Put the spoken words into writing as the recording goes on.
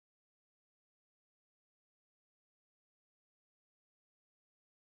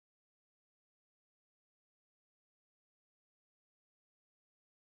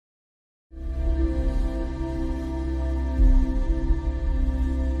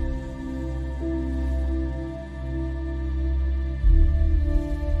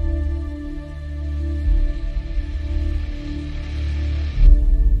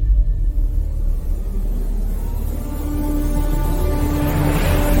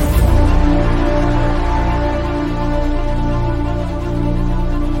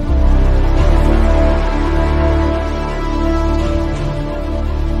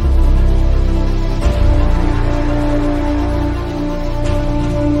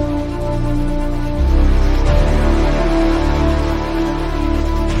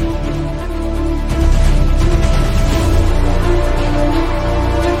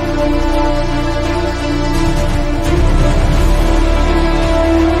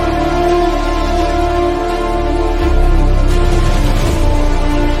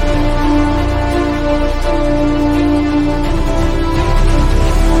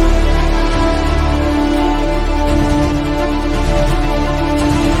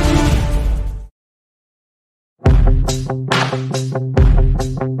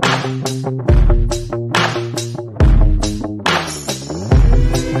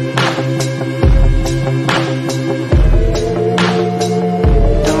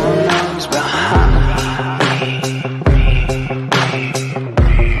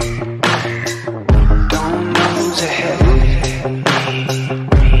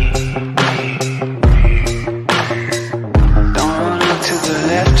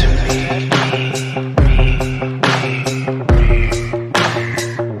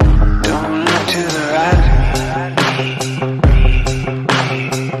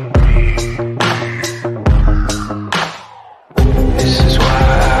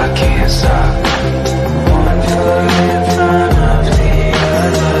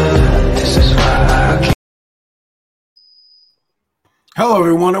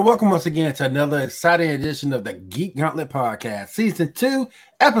welcome once again to another exciting edition of the Geek Gauntlet Podcast, Season 2,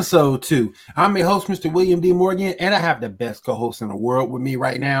 Episode 2. I'm your host, Mr. William D. Morgan, and I have the best co-host in the world with me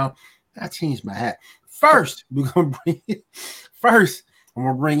right now. I changed my hat. First, I'm gonna bring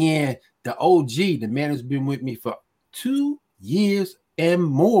in the OG, the man who's been with me for 2 years and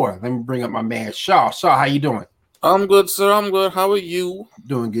more. Let me bring up my man, Shaw. Shaw, how you doing? I'm good, sir. I'm good. How are you?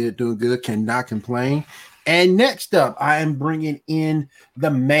 Doing good. Cannot complain. And next up, I am bringing in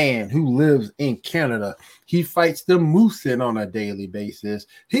the man who lives in Canada. He fights the Moosin on a daily basis.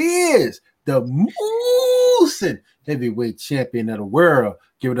 He is the Moosin heavyweight champion of the world.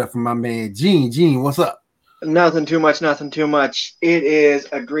 Give it up for my man, Gene. Gene, what's up? Nothing too much. It is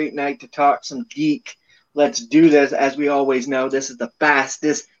a great night to talk some geek. Let's do this. As we always know, this is the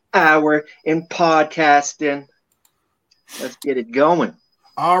fastest hour in podcasting. Let's get it going.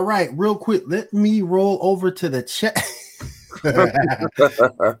 All right, real quick, let me roll over to the chat.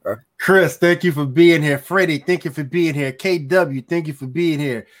 Chris, thank you for being here. Freddie, thank you for being here. KW, thank you for being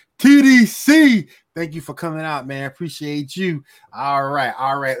here. TDC, thank you for coming out, man. Appreciate you. All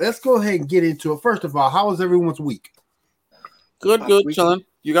right. Let's go ahead and get into it. First of all, how was everyone's week? Good, chilling.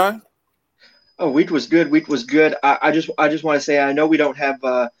 You guys? Oh, week was good. I just want to say, I know we don't have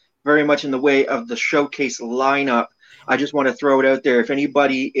very much in the way of the showcase lineup. I just want to throw it out there. If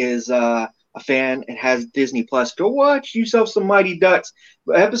anybody is a fan and has Disney Plus, go watch yourself some Mighty Ducks.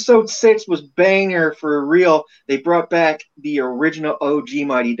 Episode 6 was banger for real. They brought back the original OG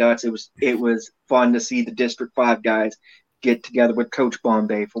Mighty Ducks. It was fun to see the District 5 guys get together with Coach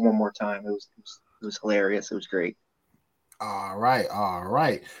Bombay for one more time. It was hilarious. It was great. All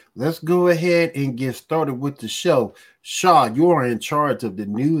right. Let's go ahead and get started with the show. Shaw, you are in charge of the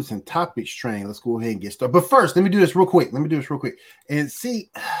news and topics train. Let's go ahead and get started. But first, let me do this real quick. And see,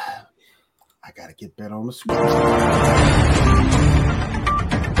 I got to get better on the switch.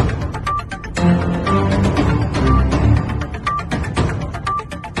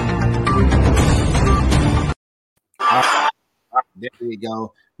 There we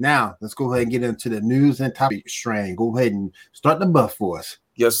go. Now, let's go ahead and get into the news and topic strain. Go ahead and start the buff for us.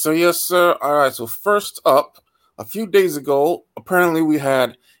 Yes, sir. All right, so first up, a few days ago, apparently we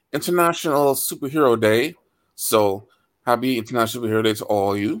had International Superhero Day. So, happy International Superhero Day to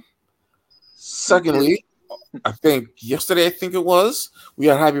all of you. Secondly, I think yesterday, it was, we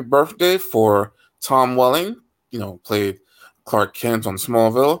had happy birthday for Tom Welling, played Clark Kent on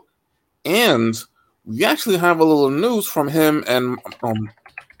Smallville. And we actually have a little news from him and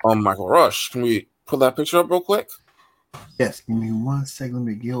Michael Rush. Can we pull that picture up real quick? Yes, give me 1 second.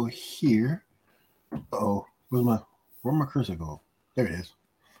 Let me go here. Oh, where'd my cursor go? There it is.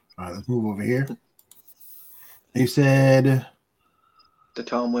 All right, let's move over here. He said the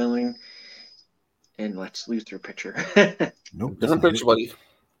Tom Welling, and let's lose their picture. Nope, different picture, buddy.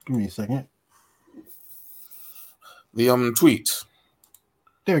 Give me a second. The tweet.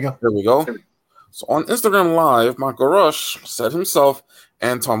 There we go. So on Instagram Live, Michael Rush said himself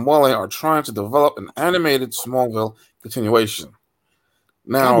and Tom Welling are trying to develop an animated Smallville continuation.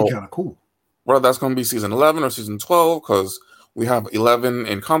 Now, that'd be kind of cool. Whether that's going to be season 11 or season 12, because we have 11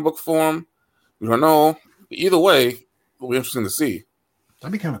 in comic book form, we don't know. Either way, it'll be interesting to see.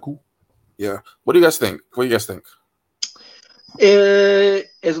 That'd be kind of cool. Yeah. What do you guys think?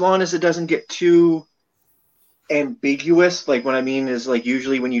 As long as it doesn't get too ambiguous, like what I mean is, like,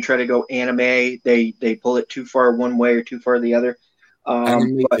 usually when you try to go anime, they pull it too far one way or too far the other. But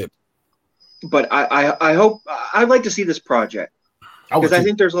I hope, I'd like to see this project, because I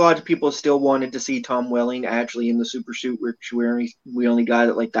think there's a lot of people still wanted to see Tom Welling actually in the super suit, which we only got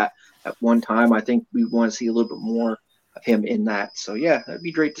it like that at one time. I think we want to see a little bit more of him in that. So yeah, that'd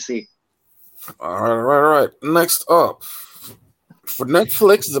be great to see. All right. Next up, for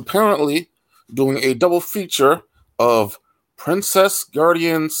Netflix is apparently doing a double feature of Princess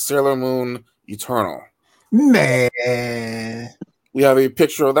Guardian Sailor Moon Eternal. Man, we have a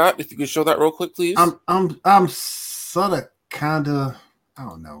picture of that. If you could show that real quick, please. I'm sort of kind of, I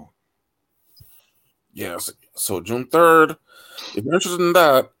don't know. Yes. So June 3rd. If you're interested in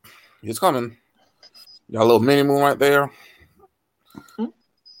that, it's coming. You got a little mini moon right there.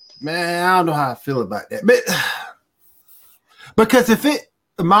 Man, I don't know how I feel about that. But because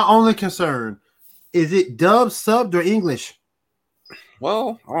my only concern is it dubbed, subbed, or English?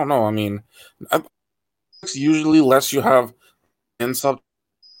 Well, I don't know. I mean, usually lets you have in sub,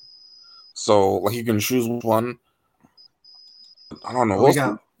 so like you can choose one. I don't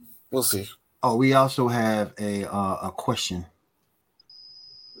know. We'll see. Oh, we also have a question.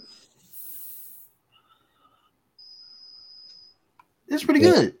 It's pretty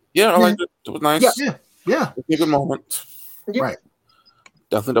good. Yeah, I liked it. It was nice. Yeah. It's a good moment. Yep. Right.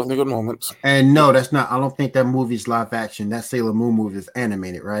 Definitely good moments. And no, that's not. I don't think that movie's live action. That Sailor Moon movie is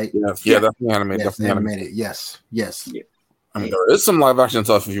animated, right? Yeah, definitely animated. Yes, Definitely animated. Yes. Yeah. I mean, there is some live action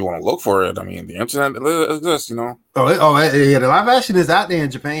stuff if you want to look for it. I mean, the internet exists, you know. Yeah. The live action is out there in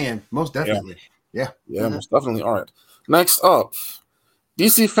Japan, most definitely. Yeah. Most definitely. All right. Next up,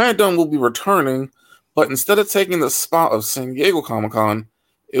 DC Fandom will be returning, but instead of taking the spot of San Diego Comic-Con,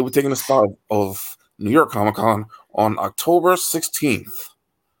 it will be taking the spot of New York Comic-Con on October 16th.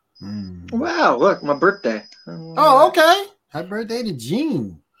 Wow! Look, my birthday. Oh, okay. Happy birthday to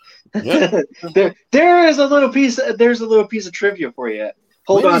Gene. Yeah. there is a little piece. There's a little piece of trivia for you.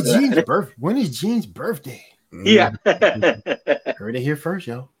 Hold on. When is Gene's birthday? Yeah. Heard it here first,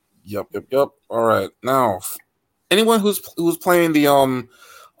 yo. Yep. All right. Now, anyone who's playing the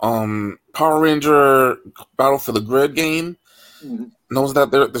Power Ranger Battle for the Grid game knows that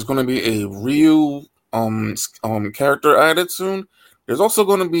there's going to be a Ryu character added soon. There's also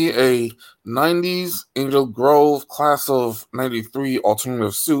going to be a 90s Angel Grove class of 93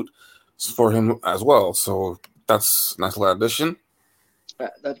 alternative suit for him as well. So that's a nice little addition.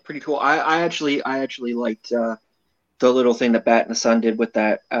 That's pretty cool. I actually liked the little thing that Bat and the Sun did with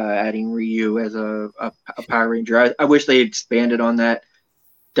that, adding Ryu as a Power Ranger. I wish they expanded on that,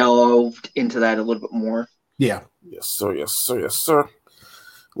 delved into that a little bit more. Yeah. Yes, sir.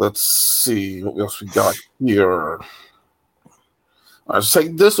 Let's see what else we got here. All right,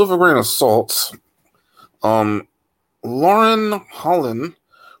 take this with a grain of salt. Lauren Holland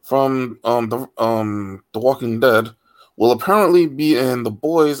from the Walking Dead will apparently be in The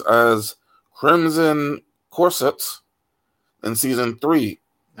Boys as Crimson Corset in season 3,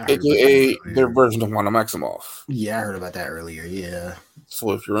 aka their version of Wanda Maximoff. Yeah, I heard about that earlier. Yeah.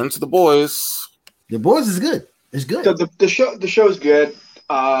 So if you're into The Boys is good. It's good. The show's good.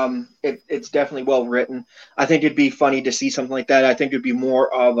 It's definitely well written. I think it'd be funny to see something like that. I think it'd be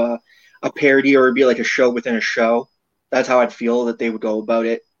more of a parody, or it'd be like a show within a show. That's how I'd feel that they would go about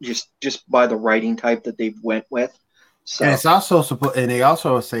it, just by the writing type that they went with. So, and it's also and they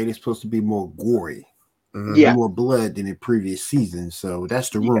also say it's supposed to be more gory, more blood than in previous seasons. So that's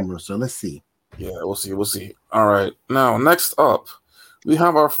the rumor. So let's see. Yeah, we'll see. All right, now next up, we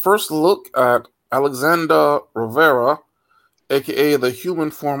have our first look at Alexander Rivera, aka the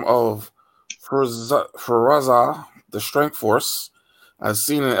human form of Faraza, the Strength Force, as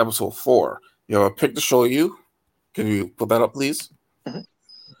seen in episode 4. You have a pic to show you. Can you put that up, please? Let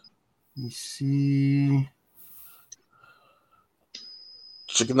me see.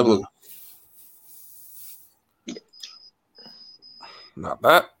 Chicken the Blue. Not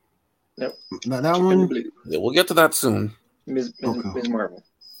that. Nope. Not that one. Yeah, we'll get to that soon. Ms. Marvel.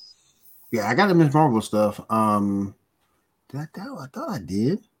 Yeah, I got the Ms. Marvel stuff. I thought I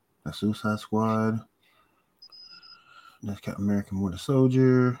did. The Suicide Squad. There's Captain America, Winter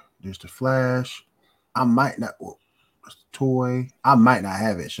Soldier. There's the Flash. I might not. Toy. I might not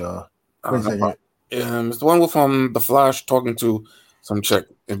have it, Shaw. It's the one with the Flash talking to some chick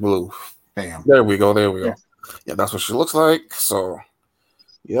in blue. Bam. There we go. Yeah, that's what she looks like. So,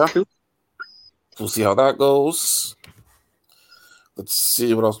 yeah. Cool. We'll see how that goes. Let's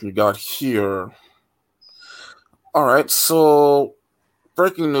see what else we got here. All right, so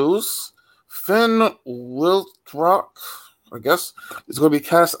breaking news. Finn Wittrock, I guess, is going to be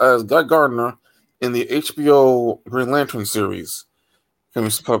cast as Guy Gardner in the HBO Green Lantern series. Can we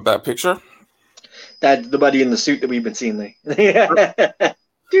put up that picture? That's the buddy in the suit that we've been seeing.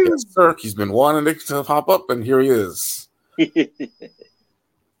 Yes, sir. He's been wanting it to pop up, and here he is.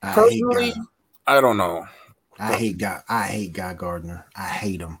 Personally, I don't know. I hate Guy Gardner. I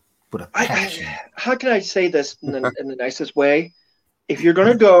hate him with a passion. How can I say this in the nicest way? If you're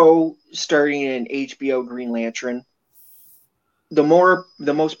going to go starting an HBO Green Lantern, the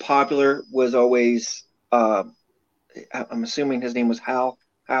most popular was always, I'm assuming his name was Hal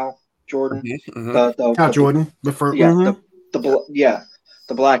Jordan. Mm-hmm. Hal Jordan. The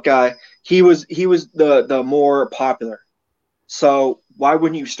black guy. He was the more popular. So why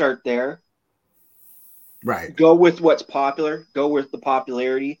wouldn't you start there? Right. Go with what's popular. Go with the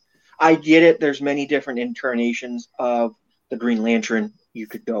popularity. I get it. There's many different incarnations of the Green Lantern you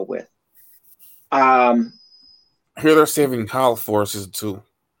could go with. Here they're saving Kyle for season 2.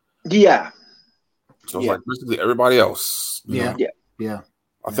 Yeah. So it's like basically everybody else. Yeah.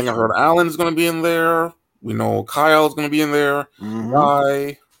 I think I heard Alan's going to be in there. We know Kyle's going to be in there.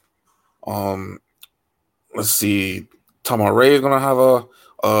 Guy. Let's see. Tama Ray is going to have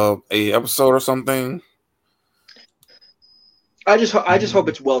a episode or something. I just hope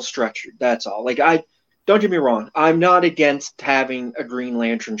it's well structured. That's all. Don't get me wrong. I'm not against having a Green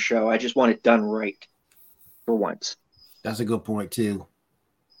Lantern show. I just want it done right for once. That's a good point too.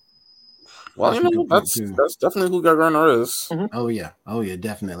 Well, that's definitely who Guy Gardner is. Mm-hmm. Oh yeah,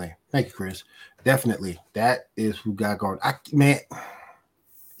 definitely. Thank you, Chris. Definitely, that is who Guy Gardner. Man,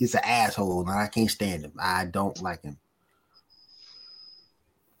 he's an asshole, and I can't stand him. I don't like him.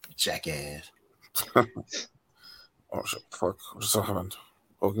 Jackass. Oh shit! Fuck! What just happened?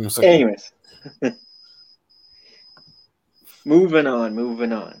 Oh, give me a second. Anyways, moving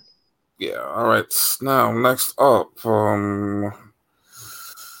on. Yeah. All right. Now, next up, oh,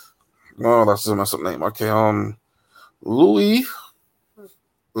 that's a messed up name. Okay. Louis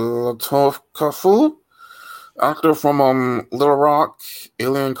Latokafu, actor from Little Rock,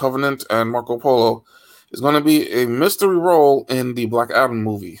 Alien Covenant, and Marco Polo, is going to be a mystery role in the Black Adam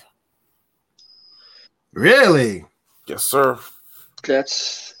movie. Really? Yes, sir. I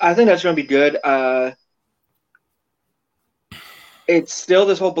think that's going to be good. It's still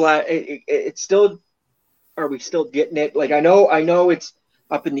this whole black. It's still. Are we still getting it? Like I know it's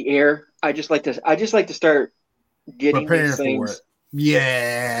up in the air. I just like to start getting these things.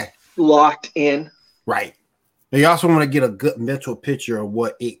 Yeah. Locked in. Right. You also want to get a good mental picture of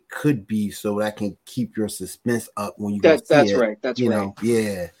what it could be, so that can keep your suspense up when you That's right. That's right.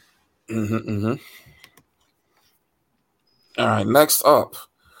 Yeah. Mm-hmm. All right. Next up,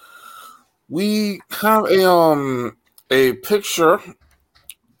 we have a picture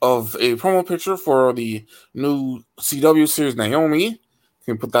of a promo picture for the new CW series Naomi.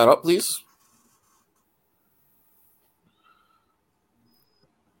 Can you put that up, please?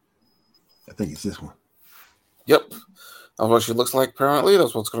 I think it's this one. Yep. That's what she looks like, apparently.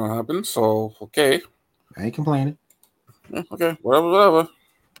 That's what's going to happen. So, okay. I ain't complaining. Yeah, okay. Whatever.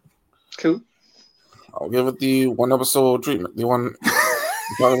 Cool. I'll give it the one episode treatment. The one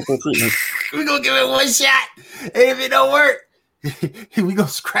episode treatment. We're going to give it one shot. And if it don't work, we gonna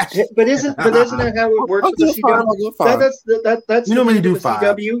scratch it. But isn't that how it works with the CW? That's we normally do 5.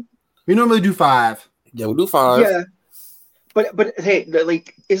 CW. We normally do 5. Yeah, we do 5. Yeah, but hey,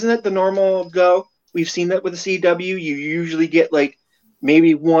 like, isn't that the normal go? We've seen that with the CW. You usually get like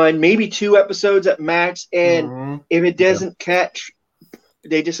maybe 1, maybe 2 episodes at max, and if it doesn't catch,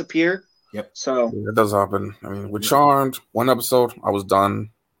 they disappear. Yep. So it does happen. I mean, with Charmed, 1 episode, I was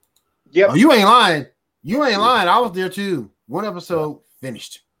done. Yep. Oh, you ain't lying. I was there too. 1 episode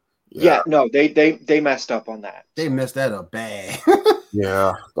finished. Yeah, no, they messed up on that. They messed that up bad.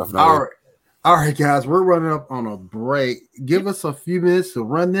 Yeah, definitely. All right, guys, we're running up on a break. Give us a few minutes to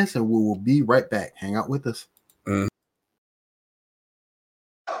run this, and we will be right back. Hang out with us. Let's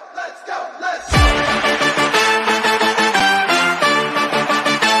go.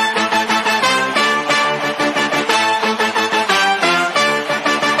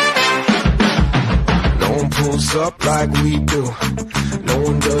 No one pulls up like we do. No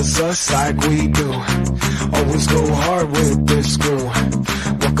one does us like we do. Always go hard with this crew.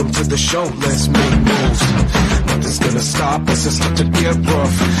 Welcome to the show, let's make moves. Nothing's gonna stop us, it's not to get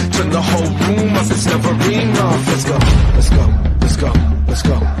rough. Turn the whole room up, it's never enough. Let's go.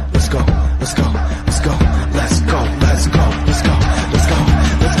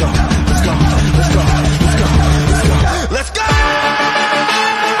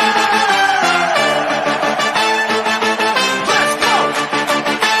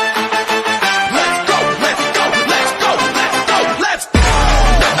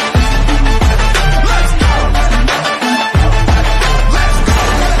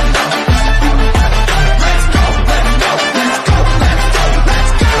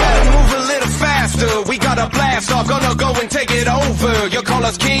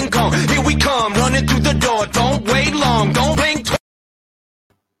 King Kong, here we come, running through the door. Don't wait long, don't blink.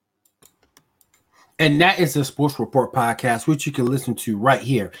 And that is the Sports Report podcast, which you can listen to right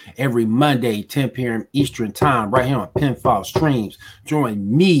here every Monday, 10 p.m. Eastern Time, right here on Pinfall Streams.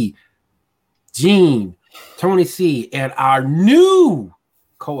 Join me, Gene, Tony C, and our new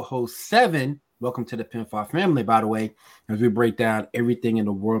co-host, 7. Welcome to the Pinfall family, by the way, as we break down everything in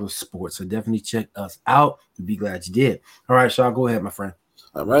the world of sports. So definitely check us out. We'll be glad you did. All right, Sean, go ahead, my friend.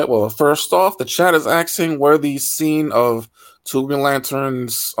 All right. Well, first off, the chat is asking where the scene of 2 Green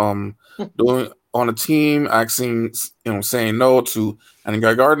Lanterns doing on a team, asking, saying no to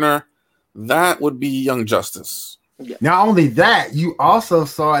Guy Gardner. That would be Young Justice. Yeah. Not only that, you also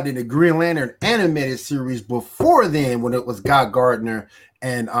saw it in the Green Lantern animated series before then, when it was Guy Gardner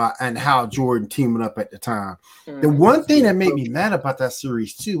and Hal Jordan teaming up at the time. The one thing that made me mad about that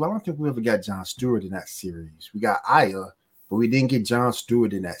series too, I don't think we ever got John Stewart in that series. We got Aya, but we didn't get John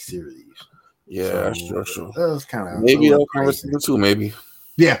Stewart in that series. Yeah, so, sure. That was kind of maybe I'll listen to maybe.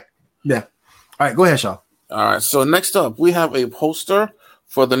 Yeah. All right, go ahead, Shaw. All right. So next up, we have a poster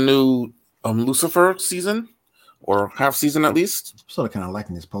for the new Lucifer season, or half season at least. I'm sort of kind of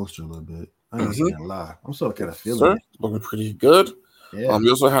liking this poster a little bit. I ain't gonna lie. I'm so kind of feeling Sir, it. looking pretty good. Yeah. We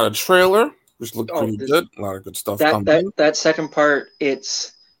also had a trailer, which looked Oh, pretty good. A lot of good stuff That coming. that second part,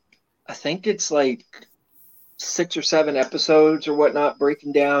 I think it's like 6 or 7 episodes or whatnot,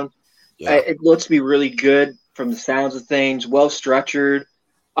 breaking down. Yeah. It looks to be really good from the sounds of things, well structured.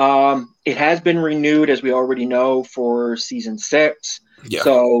 It has been renewed, as we already know, for season 6. Yeah.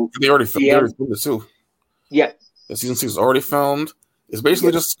 So They already filmed it too. Yeah. The season 6 is already filmed. It's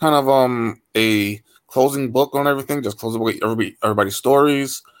basically just kind of a closing book on everything, just closing book everybody's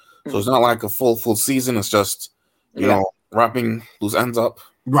stories. So it's not like a full season. It's just you know wrapping loose ends up.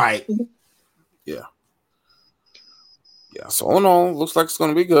 Right. Yeah. Yeah. So all in all, looks like it's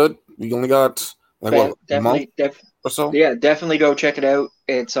going to be good. We only got like a month or so. Yeah, definitely go check it out.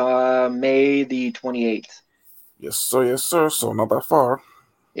 It's May the 28th. Yes, sir. Yes, sir. So not that far.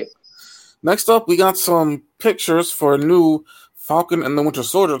 Yep. Next up, we got some pictures for new Falcon and the Winter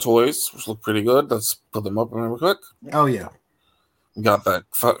Soldier toys, which look pretty good. Let's put them up real quick. Oh yeah. We got that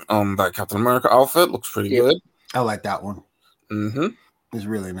Captain America outfit. Looks pretty good. I like that one. Mm-hmm. It's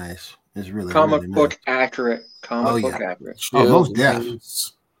really nice. It's really comic really book nice. accurate. Comic book accurate. Oh, most def.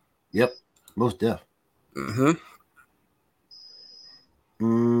 Yep. Most def. Mm-hmm.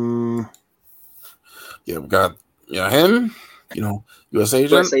 Yeah, we got him. U.S.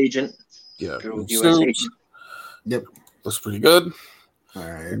 agent. U.S. agent. Yeah. U.S. agent. Yep. Looks pretty good. All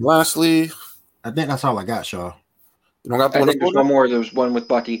right. And lastly, I think that's all I got, Shaw. You don't got the I one. think there's one more. There's one with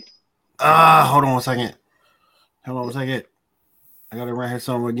Bucky. Hold on one second. Hold on one second. I got it right here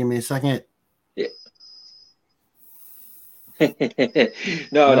somewhere. Give me a second. Yeah.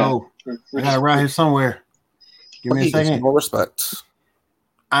 No. I got it right here somewhere. Give me a second. More respect.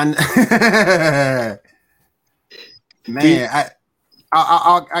 Man,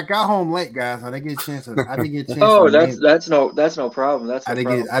 I got home late, guys. I didn't get a chance to. Oh, that's no problem. I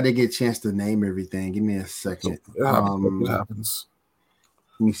didn't get a chance to name everything. Give me a second. It happens.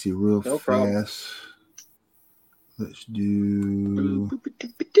 Let me see real fast. Problem. Let's do.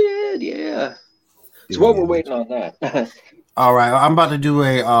 Yeah. So what we're waiting on that. All right, I'm about to do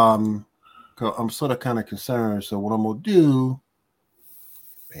a. I'm sort of kind of concerned. So what I'm gonna do?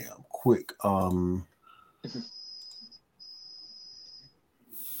 Bam, quick.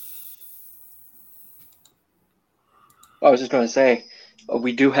 I was just going to say,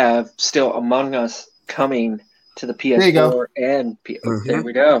 we do have still Among Us coming to the PS4 and there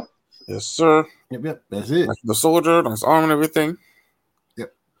we go. Yes, sir. Yep, that's it. The soldier, nice arm and everything.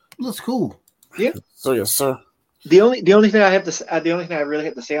 Yep, looks cool. Yeah. So yes, sir. The only thing I really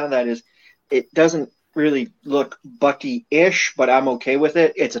have to say on that is it doesn't really look Bucky-ish, but I'm okay with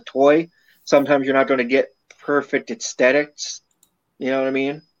it. It's a toy. Sometimes you're not going to get perfect aesthetics. You know what I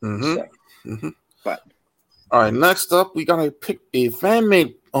mean? Mm-hmm. So, but. All right, next up, we got a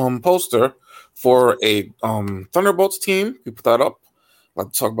fan-made poster for a Thunderbolts team. We put that up. I'd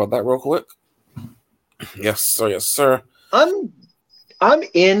like to talk about that real quick. Yes, sir. Yes, sir. I'm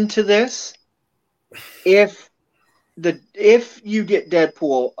into this. If you get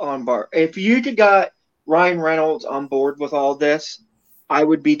Deadpool on board, if you got Ryan Reynolds on board with all this, I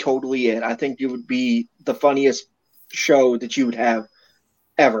would be totally in. I think it would be the funniest show that you would have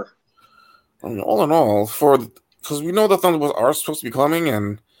ever. I mean, all in all, because we know the Thunderbolts are supposed to be coming,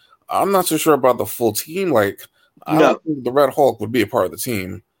 and I'm not so sure about the full team. Like, I don't think the Red Hulk would be a part of the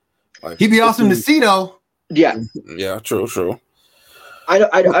team. Like, he'd be awesome to see, though. Yeah. Yeah. True. I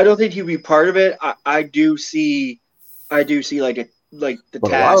don't think he'd be part of it. I do see like the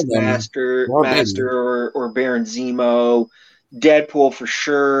Taskmaster or Baron Zemo, Deadpool for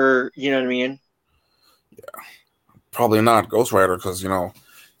sure. You know what I mean? Yeah. Probably not Ghost Rider because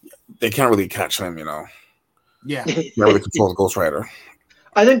they can't really catch him. Yeah. Can't really control Ghost Rider.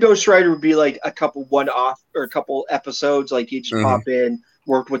 I think Ghost Rider would be like a couple one-off or a couple episodes. Like you just pop in,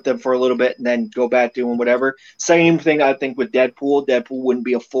 worked with them for a little bit, and then go back doing whatever. Same thing, I think, with Deadpool. Deadpool wouldn't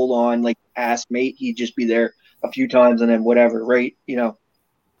be a full-on like ass mate. He'd just be there a few times and then whatever, right? Yeah.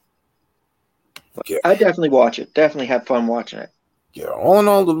 I'd definitely watch it. Definitely have fun watching it. Yeah, all in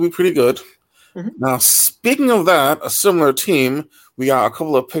all, it'll be pretty good. Mm-hmm. Now, speaking of that, a similar team, we got a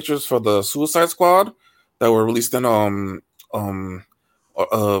couple of pictures for the Suicide Squad that were released in a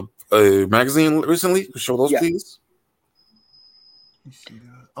magazine recently. Show those, please.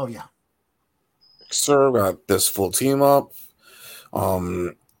 Oh yeah, sir. Got this full team up.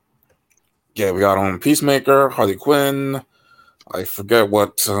 Yeah, we got Peacemaker, Harley Quinn. I forget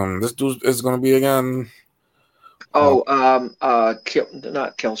what this dude is going to be again. Not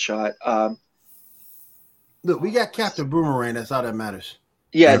Killshot. Look, we got Captain Boomerang. That's all that matters.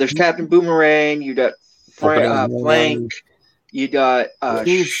 Yeah, there's Captain Boomerang. You got Frank. You got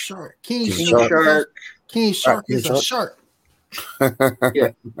King Shark. King King Shark. Shark. King Shark King is a Shark. shark.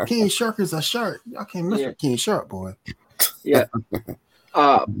 Yeah. King Shark is a shark. Y'all can't mess Yeah. with King Shark, boy. Yeah.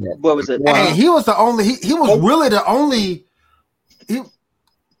 What was it? Hey, he was the only. He was Oh. really the only.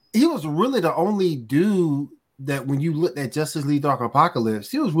 He was really the only dude that when you looked at Justice League Dark Apocalypse,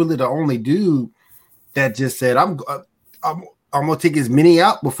 he was really the only dude that just said, "I'm gonna take as many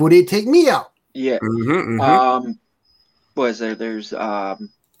out before they take me out." Yeah. Mm-hmm. What is there? There's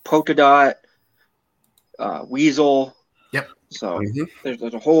Polka Dot, Weasel. Yep. So Mhm. there's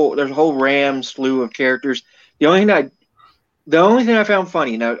a whole ram slew of characters. The only thing I found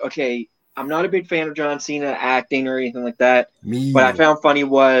funny. Now, okay, I'm not a big fan of John Cena acting or anything like that. Me, What I found funny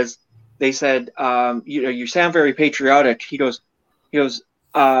was they said, you sound very patriotic. He goes, go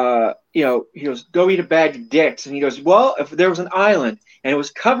eat a bag of dicks. And he goes, well, if there was an island and it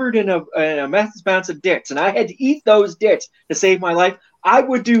was covered in a massive amounts of dicks and I had to eat those dicks to save my life, I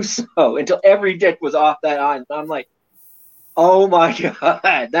would do so until every dick was off that island. I'm like, oh my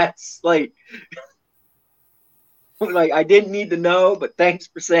God, that's like, like I didn't need to know, but thanks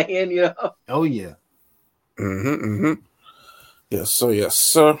for saying, Oh yeah. Yes,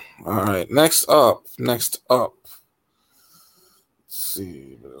 sir. All right. Next up. Let's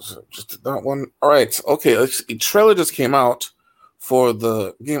see. Just that one. All right. Okay. A trailer just came out for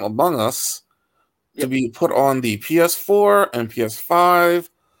the game Among Us to be put on the PS4 and PS5,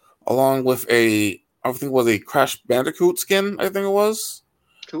 along with I think it was a Crash Bandicoot skin. I think it was.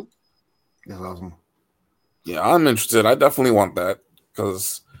 Cool. That's awesome. Yeah, I'm interested. I definitely want that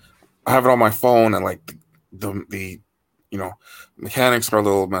because I have it on my phone and like the mechanics are a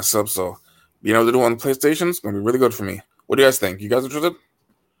little messed up. So being able to do it on the PlayStation is going to be really good for me. What do you guys think? You guys interested?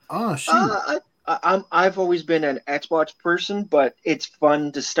 Oh shoot. I've always been an Xbox person, but it's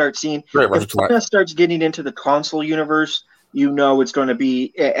fun to start seeing. Great, If it starts getting into the console universe, it's going to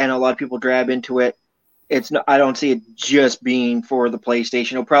be, and a lot of people grab into it. I don't see it just being for the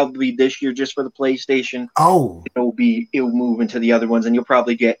PlayStation. It'll probably be this year just for the PlayStation. Oh, It'll move into the other ones, and you'll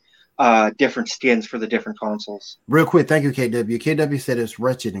probably get different skins for the different consoles. real quick, thank you, KW. KW said it's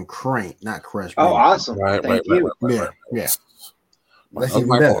Wretched and Crank, not Crash. Oh, awesome! Right, Thank you. Yeah. That's That's even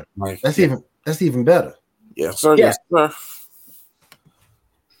my better. fault. That's even better. Yes, sir. Yeah. Yes, sir.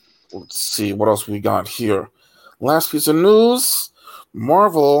 Let's see what else we got here. Last piece of news: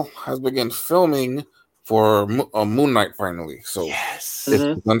 Marvel has begun filming for Moon Knight finally. So Yes.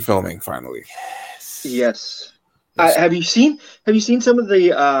 it's done filming finally. Yes. Have you seen some of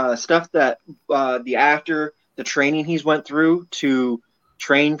the stuff that the actor, the training he's went through to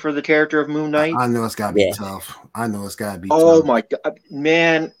train for the character of Moon Knight? I know it's gotta be Yeah. tough. I know it's gotta be Oh tough. my God,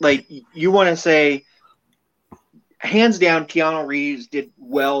 man! Like you want to say, hands down, Keanu Reeves did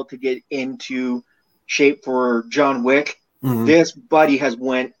well to get into shape for John Wick. Mhm. This buddy has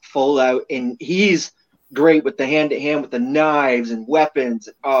went full out, and he's great with the hand-to-hand with the knives and weapons.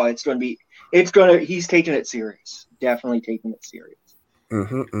 Oh, he's taking it serious. Definitely taking it serious.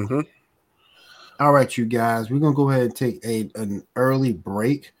 All right, you guys, we're gonna go ahead and take an early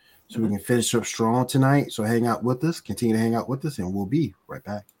break so we can finish up strong tonight. So hang out with us, continue to hang out with us, and we'll be right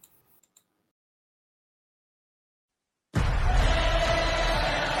back.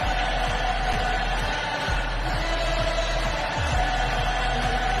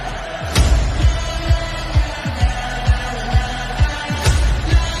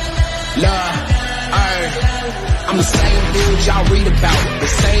 I'm the same dude y'all read about, the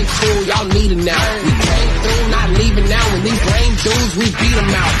same tool y'all need it now. We came through, not leaving now, and these lame dudes, we beat them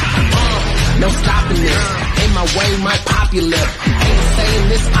out. No stopping this, in my way, might pop your lip. Ain't saying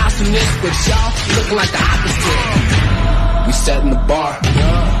this awesomeness, but y'all looking like the opposite. We setting the bar,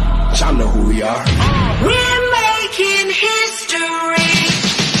 y'all know who we are. We're making history,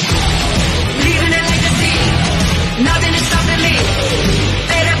 leaving a legacy, nothing is stopping me.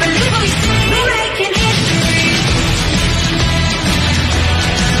 Better believe what we see, we're making history.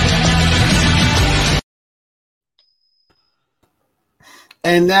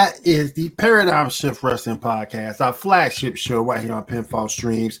 And that is the Paradigm Shift Wrestling Podcast, our flagship show right here on Pinfall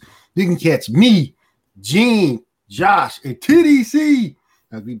Streams. You can catch me, Gene, Josh, and TDC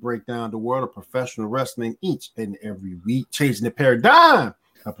as we break down the world of professional wrestling each and every week, changing the paradigm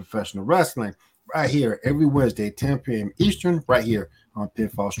of professional wrestling right here every Wednesday, 10 p.m. Eastern, right here on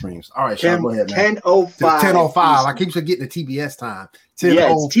Pinfall Streams. All right, Sean, go ahead, man. 10:05. 10:05. I keep forgetting the TBS time.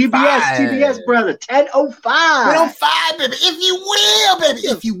 10:05. Yes, TBS, brother. 10:05. 10:05, baby. If you will, baby.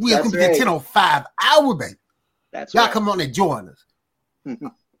 If you will. That's It's going to be the right. 10:05 hour, baby. That's Y'all right. come on and join us.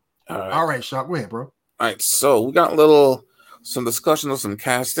 All right. All right, Shark. Go ahead, bro. All right, so we got some discussion of some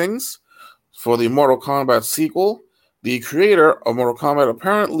castings for the Mortal Kombat sequel, the creator of Mortal Kombat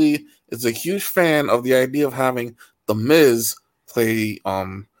apparently is a huge fan of the idea of having The Miz play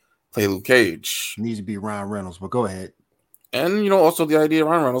Luke Cage. Needs to be Ryan Reynolds, but go ahead. And also the idea of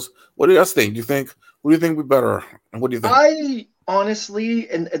Ryan Reynolds. What do you guys think? What do you think would be better? And what do you think? I honestly,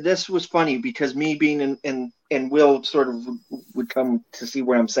 and this was funny because me being in Will sort of would come to see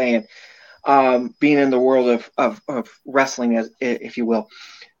what I'm saying. Being in the world of wrestling, as if you will,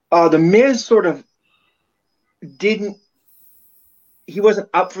 the Miz sort of he wasn't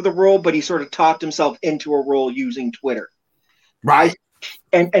up for the role, but he sort of talked himself into a role using Twitter. Right.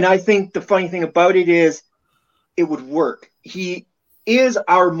 And I think the funny thing about it is it would work. He is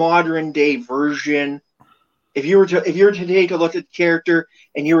our modern day version. If you were to take a look at the character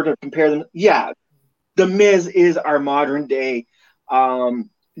and you were to compare them, yeah, the Miz is our modern day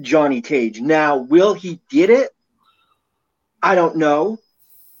Johnny Cage. Now, will he get it? I don't know.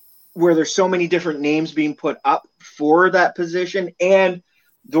 Where there's so many different names being put up for that position, and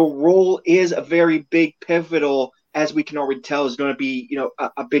the role is a very big pivotal, as we can already tell, is going to be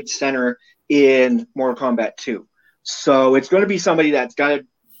a big center in Mortal Kombat 2. So it's going to be somebody that's got to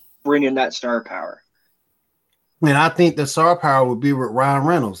bring in that star power. And I think the star power would be with Ryan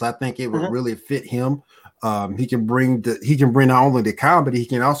Reynolds. I think it would really fit him. He can bring not only the comedy, he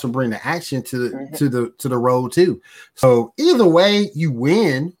can also bring the action to the role too. So either way, you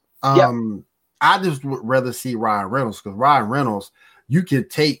win. I just would rather see Ryan Reynolds, because Ryan Reynolds, you can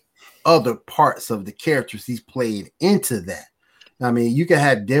take other parts of the characters he's played into that. I mean, you can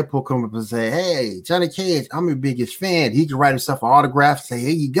have Deadpool come up and say, "Hey, Johnny Cage, I'm your biggest fan." He can write himself an autograph, say, "Here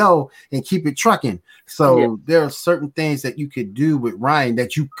you go," and keep it trucking. So there are certain things that you could do with Ryan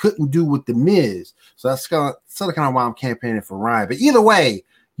that you couldn't do with The Miz. So that's kind of why I'm campaigning for Ryan. But either way,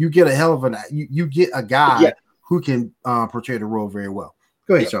 you get a hell of you get a guy who can portray the role very well.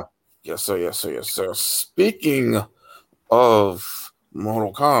 Go ahead, Sean. Yes, sir. Speaking of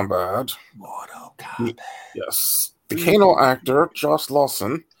Mortal Kombat. Yes. The Kano actor, Josh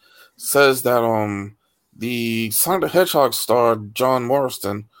Lawson, says that the Sonic the Hedgehog star, John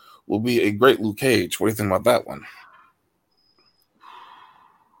Morrison, will be a great Luke Cage. What do you think about that one?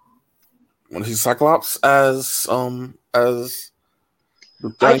 Want to see Cyclops as I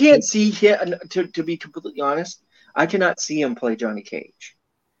can't see him, to be completely honest, I cannot see him play Johnny Cage.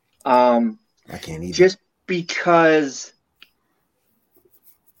 I can't either. Just because,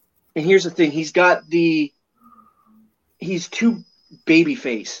 and here's the thing, he's too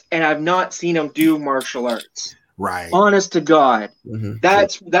babyface, and I've not seen him do martial arts. Right. Honest to God.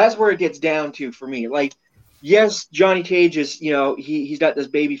 That's where it gets down to for me. Like, yes, Johnny Cage is, he's got this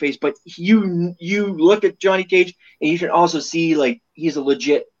baby face, but you look at Johnny Cage and you can also see, like, he's a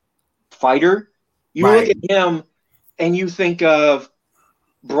legit fighter. You look at him and you think of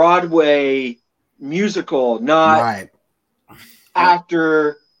Broadway musical, not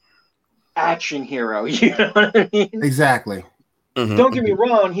actor, action hero. You know what I mean? Exactly. Don't get me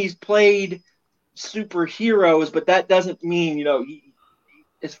wrong, he's played superheroes, but that doesn't mean,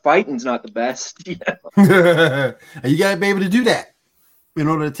 his fighting's not the best. And you gotta be able to do that in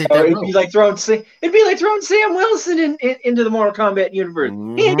order to take that it'd role. be like throwing Sam Wilson into the Mortal Kombat universe.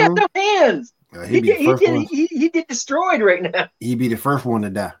 He ain't got no hands. He'd get destroyed right now. He'd be the first one to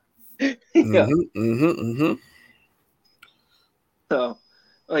die. So,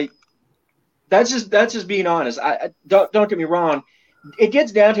 like, that's just being honest. I don't get me wrong. It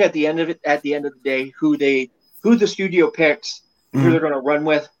gets down to at the end of the day who the studio picks, who they're going to run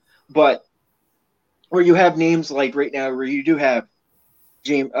with. But where you have names like right now, where you do have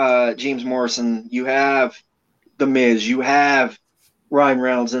James Morrison, you have The Miz, you have Ryan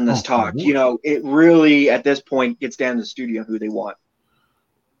Reynolds in this talk. It really at this point gets down to the studio who they want.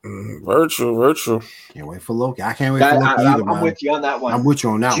 Very true. Can't wait for Loki. I can't wait for Loki either, I'm with you on that one. I'm with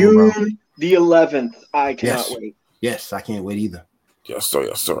you on that June one, bro. the 11th. I cannot wait. Yes, I can't wait either. Yes,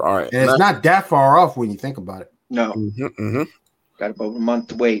 sir. All right. And it's not that far off when you think about it. No. Got about a month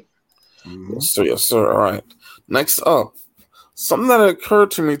to wait. Yes, sir. All right. Next up, something that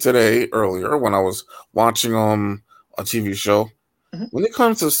occurred to me today earlier when I was watching a TV show. When it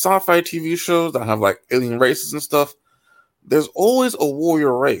comes to sci-fi TV shows that have like alien races and stuff, there's always a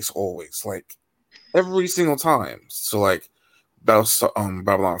warrior race, always, like every single time. So like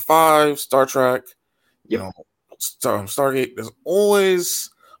Babylon 5, Star Trek, Stargate, there's always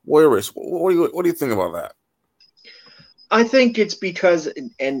warrior race. What do you think about that? I think it's because,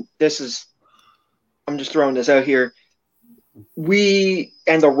 and I'm just throwing this out here, we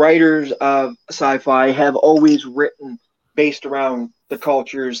and the writers of sci-fi have always written based around the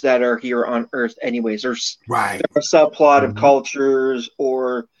cultures that are here on Earth anyways. There's a subplot of cultures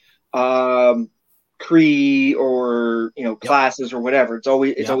or Cree or classes or whatever. It's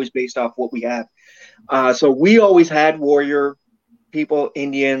always based off what we have. So we always had warrior people,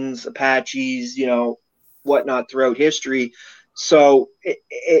 Indians, Apaches, whatnot throughout history. So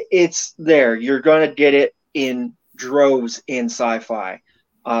it's there. You're gonna get it in droves in sci-fi.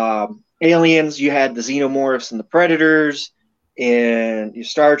 Aliens, you had the xenomorphs and the predators. In your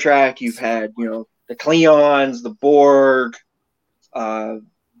Star Trek, you've had the Klingons, the Borg,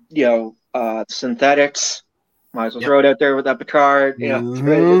 synthetics. Might as well throw it out there with that Picard. Throw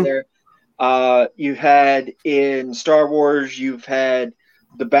it in there. You had in Star Wars, you've had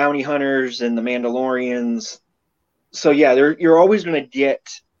the bounty hunters and the Mandalorians. So yeah, you're always going to get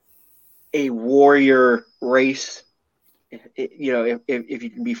a warrior race, if you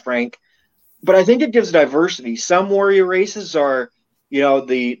can be frank. But I think it gives diversity. Some warrior races are,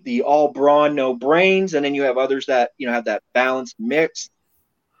 the all brawn, no brains, and then you have others that have that balanced mix.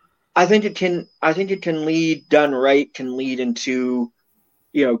 I think it can lead, done right, can lead into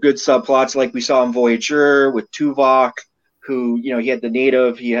good subplots like we saw in Voyager with Tuvok, who he had the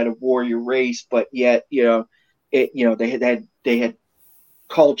native, he had a warrior race, but yet they had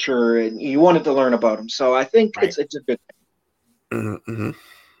culture, and you wanted to learn about them. So I think it's a good thing. Mm-hmm.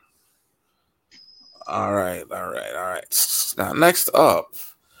 All right. Now, next up,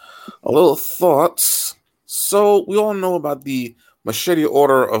 a little thoughts. So we all know about the Machete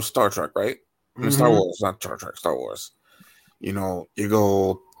Order of Star Trek, right? I mean, Star Wars, not Star Trek, Star Wars. You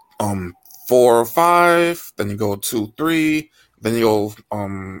go 4 or 5, then you go 2, 3, then you go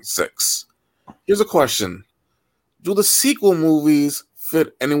 6. Here's a question: do the sequel movies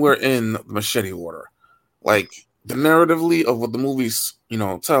fit anywhere in the Machete Order? Like the narratively of what the movies,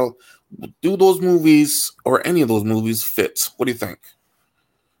 tell. Do those movies or any of those movies fit? What do you think?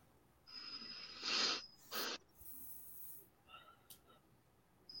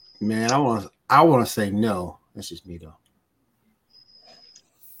 Man, I want to say no. That's just me though.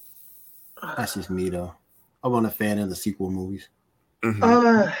 I'm not a fan of the sequel movies.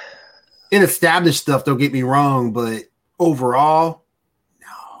 Mm-hmm. In established stuff, don't get me wrong, but overall, no.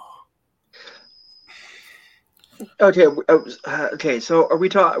 Okay. So are we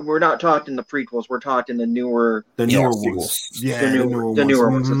talking? We're not talking the prequels. We're talking the newer ones. Yeah, the newer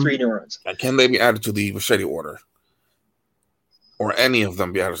ones. The 3 newer ones. Can they be added to the Machete Order, or any of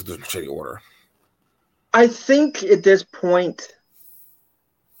them be added to the Machete Order? I think at this point,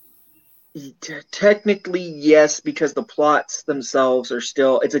 technically yes, because the plots themselves are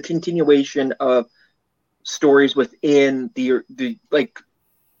still. It's a continuation of stories within the like.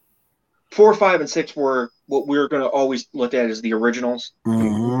 4, 5, and 6 were what we're going to always look at as the originals.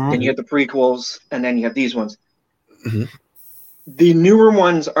 Mm-hmm. Then you have the prequels, and then you have these ones. Mm-hmm. The newer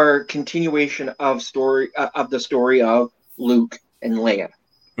ones are continuation of the story of Luke and Leia.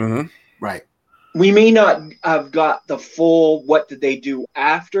 Mm-hmm. Right. We may not have got the full what did they do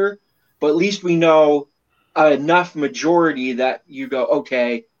after, but at least we know enough majority that you go,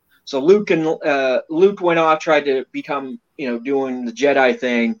 okay, so Luke went off, tried to become, doing the Jedi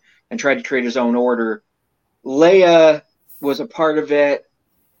thing, and tried to create his own order. Leia was a part of it.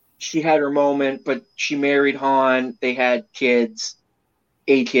 She had her moment, but she married Han. They had kids,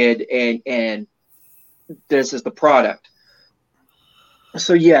 a kid, and this is the product.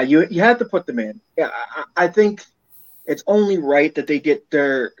 So yeah, you have to put them in. Yeah, I think it's only right that they get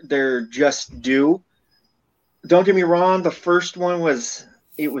their just due. Don't get me wrong. The first one was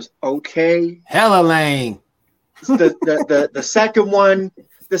okay. Hella lame. The second one.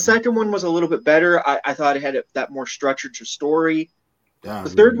 The second one was a little bit better. I thought it had that more structured to story.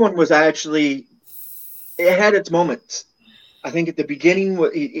 The third one was actually, it had its moments. I think at the beginning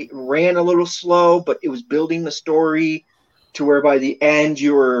it ran a little slow, but it was building the story to where by the end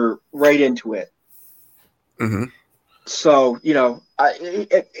you were right into it. Mm-hmm. So,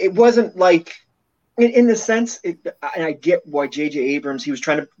 it wasn't like, in the sense, and I get why J.J. Abrams, he was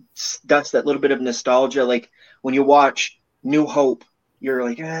trying to dust that little bit of nostalgia. Like when you watch New Hope, you're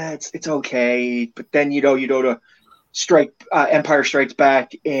like, it's okay, but then you go to Empire Strikes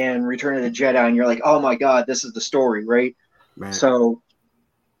Back and Return of the Jedi, and you're like, oh my god, this is the story, right? So,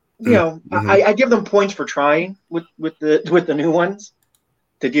 I give them points for trying with the new ones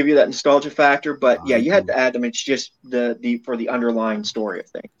to give you that nostalgia factor, but yeah, you had to add them. It's just for the underlying story of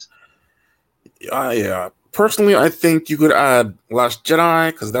things. Yeah. Personally, I think you could add Last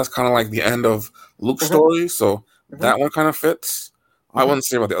Jedi because that's kind of like the end of Luke's story, so that one kind of fits. I wouldn't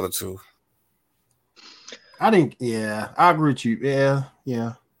say about the other two. I think, yeah, I agree with you.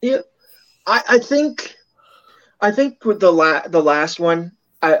 Yeah. I think with the last one,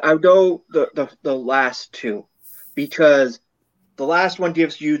 I would go the last two, because the last one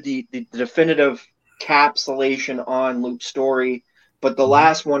gives you the definitive capsulation on Luke's story, but the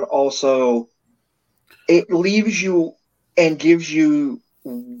last one also, it leaves you and gives you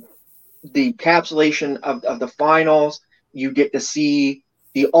the capsulation of the finals. You get to see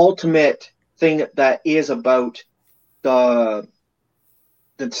the ultimate thing that is about the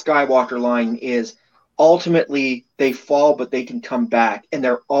Skywalker line is ultimately they fall, but they can come back, and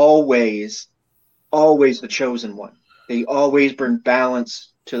they're always the chosen one. They always bring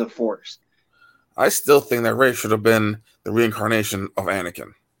balance to the Force. I still think that Rey should have been the reincarnation of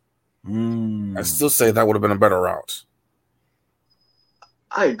Anakin. I still say that would have been a better route.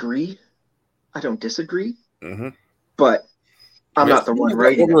 I agree. I don't disagree. Mm-hmm. But I'm not the one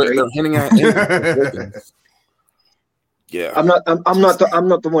writing it. Right? They're hinting at Anakin. Yeah, I'm not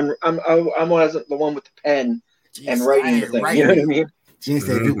the one. I wasn't the one with the pen and writing the thing. You know what I mean? Gene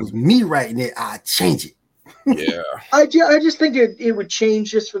said, if it was me writing it, I'd change it. Yeah. I just think it would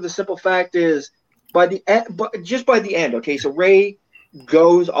change just for the simple fact is by the end. Okay, so Rey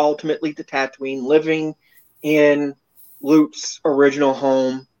goes ultimately to Tatooine, living in Luke's original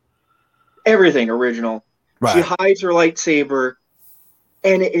home, everything original. Right. She hides her lightsaber,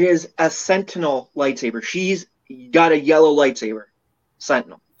 and it is a Sentinel lightsaber. She's got a yellow lightsaber,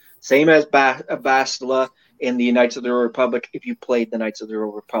 Sentinel, same as Bastila in the Knights of the Old Republic. If you played the Knights of the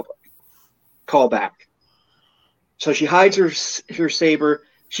Old Republic, call back. So she hides her saber.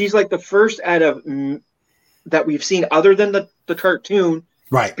 She's like the first out of that we've seen, other than the cartoon,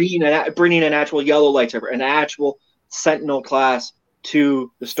 right, bringing an actual yellow lightsaber, an actual Sentinel class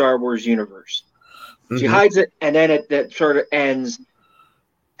to the Star Wars universe. Mm-hmm. She hides it, and then it sort of ends.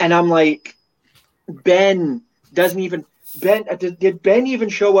 And I'm like, Ben doesn't even. Did Ben even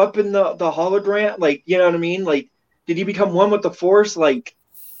show up in the hologram? Like, you know what I mean? Like, did he become one with the Force? Like,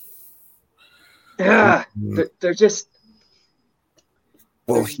 they're just.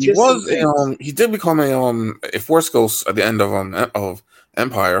 Well, he did become a Force ghost at the end of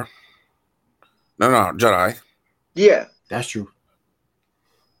Empire. No, Jedi. Yeah, that's true.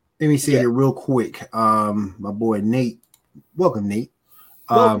 Let me see it real quick. My boy Nate, welcome, Nate.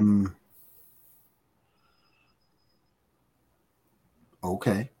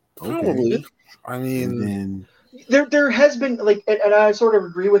 Okay. Probably. I mean, there has been like, and I sort of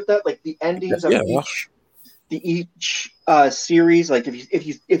agree with that. Like the endings of each series. Like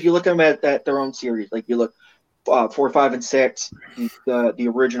if you look at them at their own series, like you look 4, 5, and 6,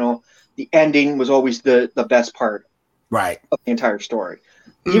 the original, the ending was always the best part, right, of the entire story.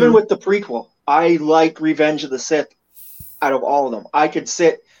 Mm-hmm. Even with the prequel, I like Revenge of the Sith out of all of them. I could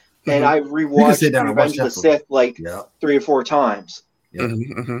sit and I rewatched Revenge of the Sith like 3 or 4 times. Yeah.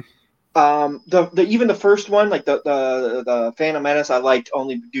 The even the first one, like the Phantom Menace, I liked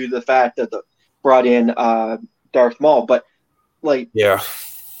only due to the fact that brought in Darth Maul. But like,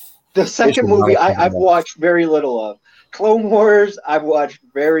 the second movie I've watched very little of. Clone Wars, I've watched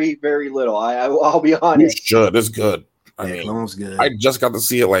very, very little. I'll be honest. You should. It's good. I mean, Clone's good. I just got to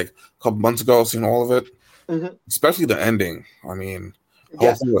see it like a couple months ago. Seen all of it, especially the ending. I mean,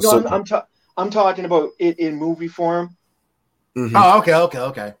 I'm talking about it in movie form. Mm-hmm. Oh,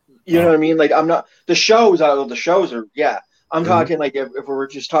 okay. You know what I mean? Like, I'm not the shows. The shows are I'm talking like if we're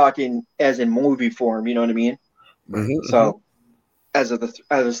just talking as in movie form. You know what I mean? Mm-hmm. So, as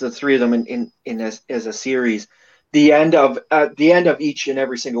the 3 of them in as a series, the end of each and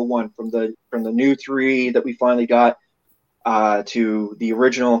every single one from the new 3 that we finally got to the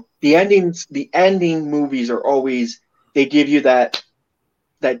original. The ending movies are always, they give you that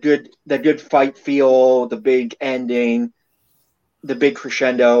good fight feel, the big ending, the big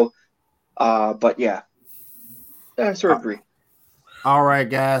crescendo. But yeah, I sort of agree. All right,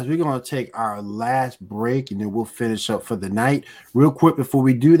 guys, we're going to take our last break and then we'll finish up for the night. Real quick, before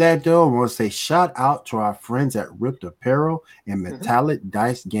we do that, though, I want to say shout out to our friends at Ripped Apparel and Metallic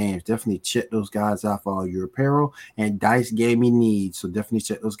Dice Games. Definitely check those guys out for all your apparel and dice gaming needs. So definitely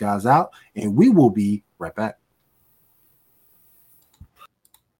check those guys out, and we will be right back.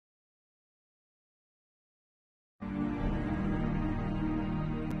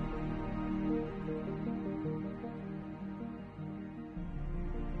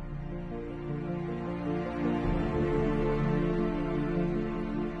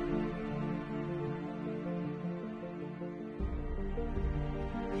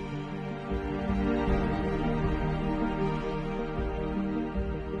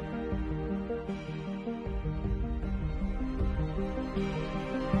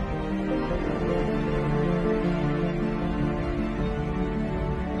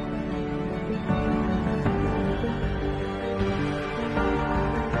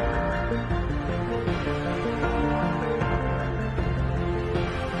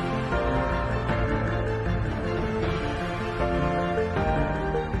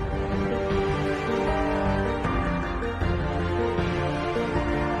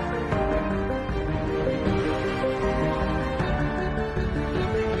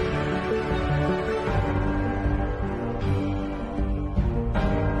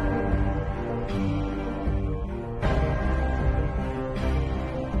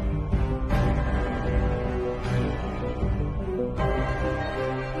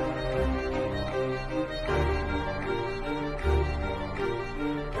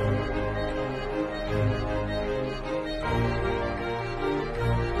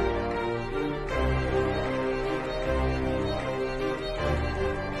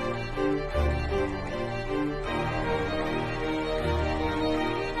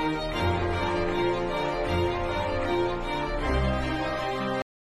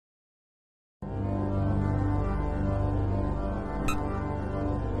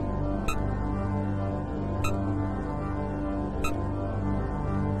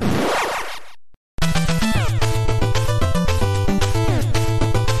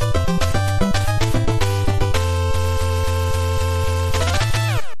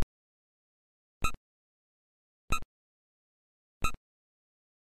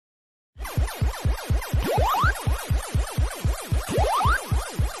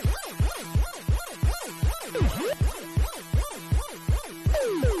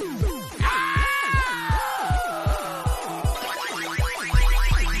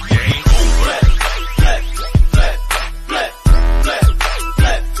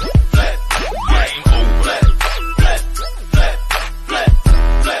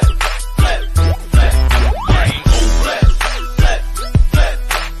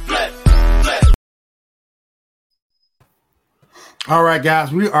 All right,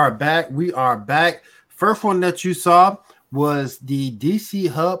 guys, we are back. We are back. First one that you saw was the DC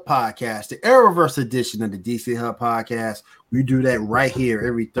Hub podcast, the Arrowverse edition of the DC Hub podcast. We do that right here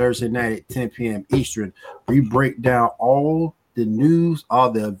every Thursday night at 10 p.m. Eastern. We break down all the news,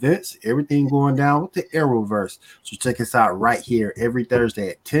 all the events, everything going down with the Arrowverse. So check us out right here every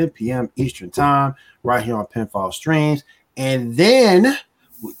Thursday at 10 p.m. Eastern time, right here on Pinfall Streams. And then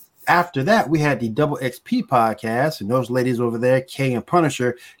after that, we had the Double XP podcast, and those ladies over there, Kay and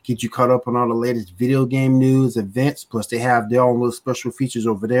Punisher, get you caught up on all the latest video game news, events. Plus, they have their own little special features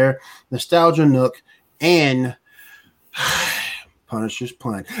over there, Nostalgia Nook, and Punisher's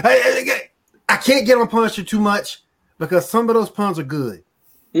pun. I can't get on Punisher too much because some of those puns are good.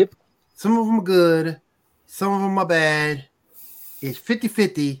 Yep. Some of them are good. Some of them are bad. It's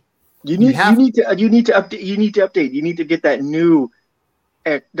 50-50. You need to update. You need to get that new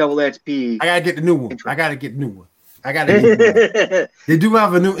at Double XP. I gotta get the new one. Intro. I gotta get the new one. They do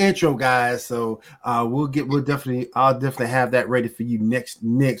have a new intro, guys. So I'll definitely have that ready for you next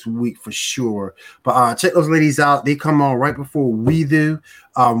week for sure. But check those ladies out. They come on right before we do.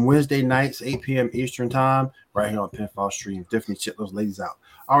 Wednesday nights, 8 p.m. Eastern time, right here on Pinfall Stream. Definitely check those ladies out.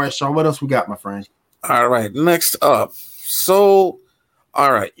 All right, Sean, what else we got, my friend? All right, next up. So,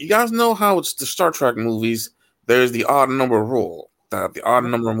 all right, you guys know how it's the Star Trek movies. There's the odd number rule. That the odd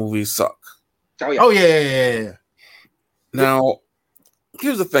number movies suck. Oh yeah. Now,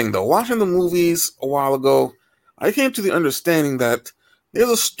 here's the thing though. Watching the movies a while ago, I came to the understanding that there's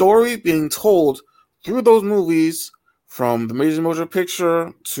a story being told through those movies, from the major motion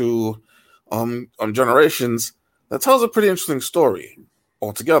picture to Generations, that tells a pretty interesting story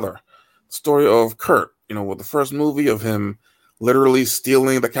altogether. The story of Kirk, with the first movie of him literally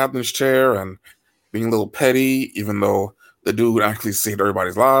stealing the captain's chair and being a little petty, even though the dude actually saved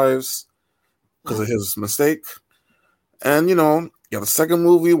everybody's lives because of his mistake. And, the second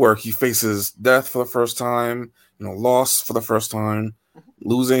movie where he faces death for the first time, loss for the first time,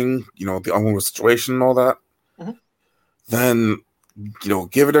 losing, the unwilling situation and all that. Mm-hmm. Then,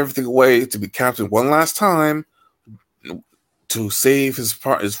 giving everything away to be captain one last time to save his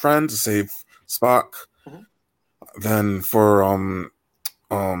friend, to save Spock. Mm-hmm. Then for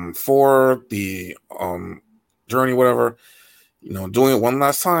the journey, whatever, doing it one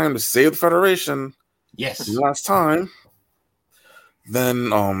last time to save the Federation. Yes. One last time. Then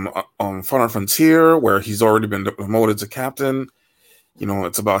Far Frontier, where he's already been promoted to captain.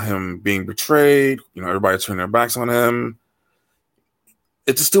 It's about him being betrayed. Everybody turning their backs on him.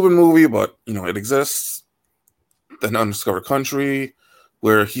 It's a stupid movie, but it exists. Then Undiscovered Country,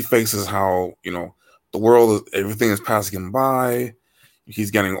 where he faces how the world, everything is passing him by.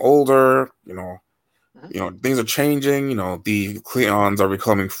 He's getting older. Things are changing. The Klingons are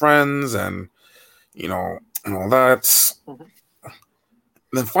becoming friends, and and all that. Mm-hmm.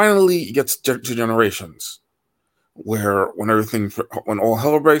 Then finally, it gets to Generations, where when all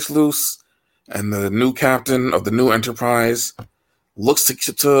hell breaks loose, and the new captain of the new Enterprise looks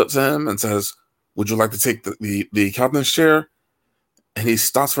to him and says, "Would you like to take the captain's chair?" And he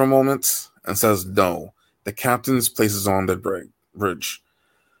stops for a moment and says, "No, the captain's place is on the bridge."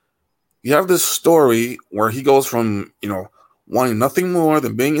 You have this story where he goes from, wanting nothing more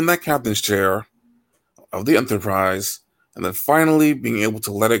than being in that captain's chair of the Enterprise, and then finally being able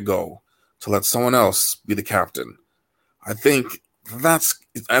to let it go, to let someone else be the captain. I think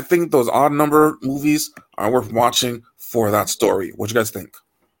those odd number movies are worth watching for that story. What do you guys think?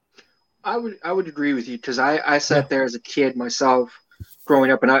 I would agree with you, because I sat there as a kid myself growing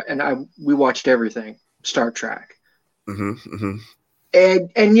up, and we watched everything Star Trek. Mm-hmm, mm-hmm.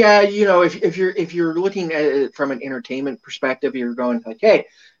 And yeah, if you're looking at it from an entertainment perspective, you're going like, hey,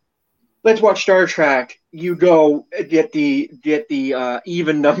 let's watch Star Trek. You go get the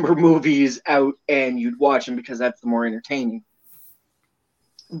even number movies out, and you'd watch them because that's the more entertaining.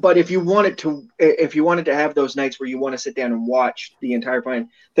 But if you wanted to have those nights where you want to sit down and watch the entire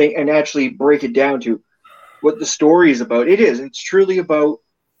thing and actually break it down to what the story is about, it's truly about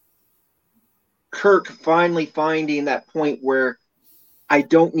Kirk finally finding that point where I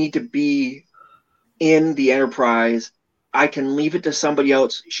don't need to be in the Enterprise. I can leave it to somebody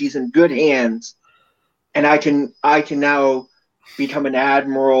else. She's in good hands, and I can now become an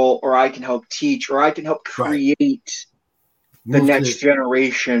admiral, or I can help teach, or I can help create the next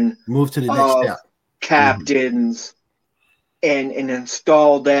generation. Move to the next step. Captains, and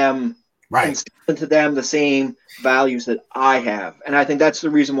install them, instill into them the same values that I have. And I think that's the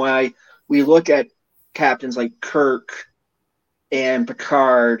reason why we look at captains like Kirk and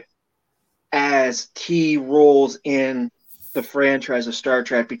Picard as key roles in the franchise of Star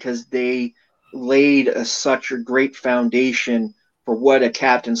Trek, because they laid such a great foundation for what a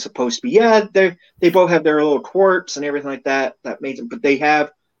captain's supposed to be. Yeah, they both have their little quirks and everything like that. That makes them, but they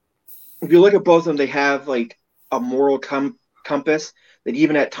have. If you look at both of them, they have like a moral compass that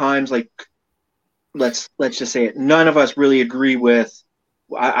even at times, like let's just say it, none of us really agree with.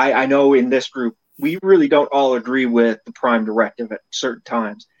 I know in this group we really don't all agree with the Prime Directive at certain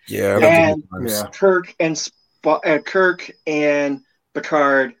times. Yeah, and Yeah. Kirk and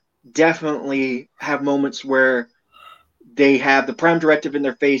Picard definitely have moments where they have the Prime Directive in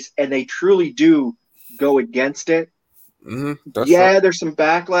their face and they truly do go against it. There's some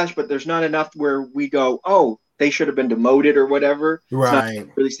backlash, but there's not enough where we go, oh, they should have been demoted or whatever. Right. It's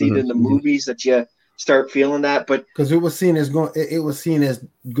not really seen in the movies that you start feeling that, but because it was seen as doing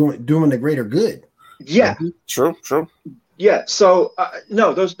the greater good. Yeah, true. Yeah, so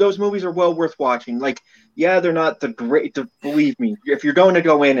no, those movies are well worth watching. Like, yeah, they're not the great. Believe me, if you're going to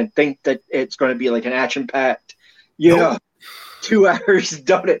go in and think that it's going to be like an action-packed, 2 hours,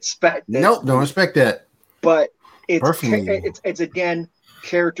 don't expect it. Nope, don't expect that. But it's again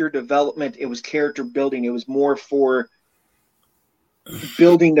character development. It was character building. It was more for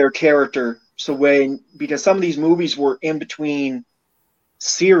building their character. So because some of these movies were in between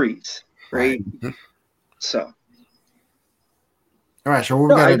series, right? Mm-hmm. So. All right, so what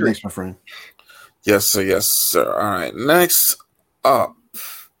we got next, my friend? Yes, sir. All right, next up.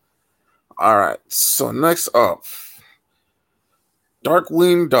 All right, so next up,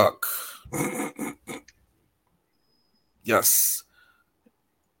 Darkwing Duck. Yes.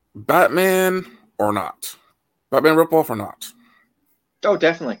 Batman or not? Batman ripoff or not? Oh,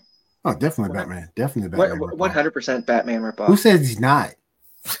 definitely. Oh, definitely Batman. Definitely Batman. 100% Batman ripoff. Who says he's not?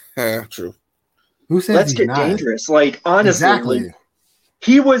 Yeah, true. Who says Let's he's get not? dangerous. Like, honestly, exactly. Like,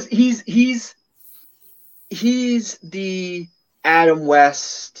 he's the Adam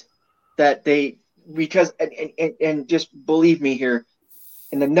West that because just believe me here,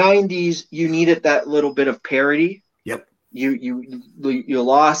 in the 90s you needed that little bit of parody. Yep. You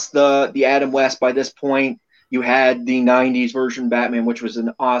lost the Adam West by this point. You had the 90s version Batman, which was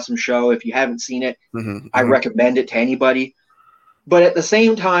an awesome show. If you haven't seen it, I recommend it to anybody. But at the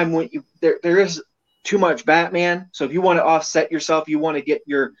same time, when there is too much Batman, so if you want to offset yourself, you want to get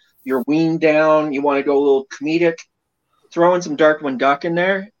your wean down, you want to go a little comedic, throw in some Darkwing Duck in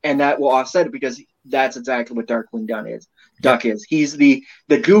there, and that will offset it because that's exactly what Darkwing Duck is. He's the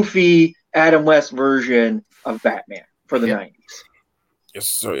goofy Adam West version of Batman for the 90s. Yes,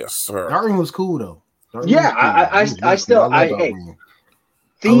 sir. Darkwing was cool though.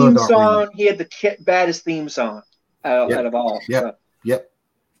 Theme song. He had the baddest theme song out of all. Yep.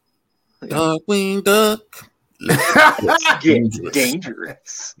 Darkwing Duck.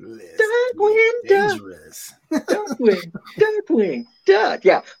 Dangerous. Darkwing Duck.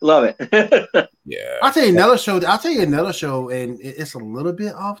 Yeah, love it. Yeah. I'll tell you another show, and it's a little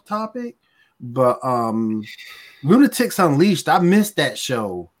bit off topic, but Lunatics Unleashed. I missed that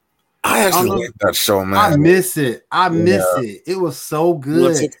show. I actually like that show, man. I miss it. It was so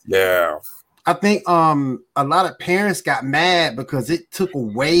good. Yeah. I think a lot of parents got mad because it took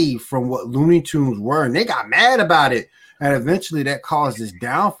away from what Looney Tunes were, and they got mad about it. And eventually that caused this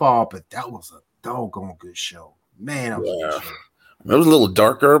downfall, but that was a doggone good show. Man, that was a good show. It was a little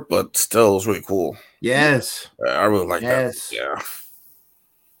darker, but still it was really cool. Yes. I really like that. Yeah.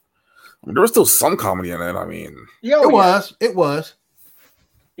 There was still some comedy in it. I mean, it was.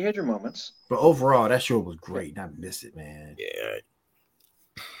 You had your moments. But overall, that show was great. I miss it, man. Yeah.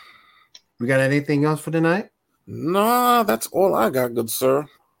 We got anything else for tonight? Nah, that's all I got, good sir.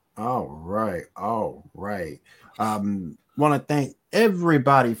 All right. Want to thank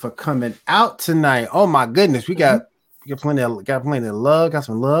everybody for coming out tonight. Oh my goodness, we got plenty of love, got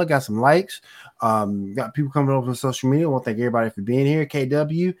some likes. Got people coming over on social media. I want to thank everybody for being here.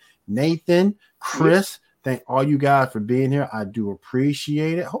 KW, Nathan, Chris, thank all you guys for being here. I do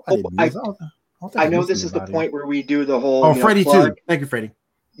appreciate it. I know this is the point where we do the whole Freddie too. Thank you, Freddie.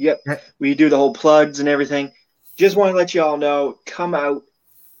 Yep. We do the whole plugs and everything. Just want to let you all know, come out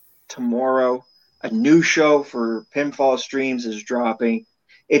tomorrow. A new show for Pinfall Streams is dropping.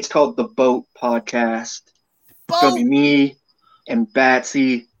 It's called The Boat Podcast. It's going to be me and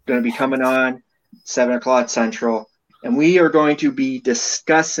Batsy going to be coming on 7:00 Central. And we are going to be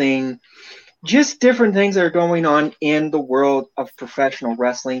discussing just different things that are going on in the world of professional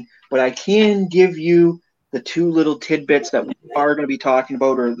wrestling. But I can give you the two little tidbits that we are going to be talking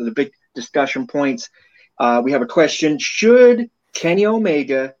about, or the big discussion points. We have a question. Should Kenny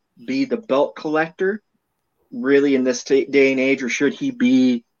Omega be the belt collector really in this day and age, or should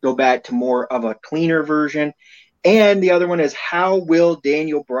he go back to more of a cleaner version? And the other one is, how will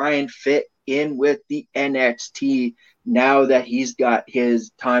Daniel Bryan fit in with the NXT now that he's got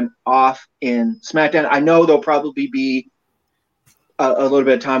his time off in SmackDown. I know there'll probably be a little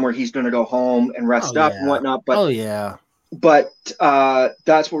bit of time where he's going to go home and rest up and whatnot. But that's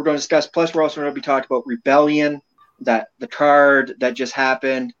what we're going to discuss. Plus, we're also going to be talking about Rebellion, that the card that just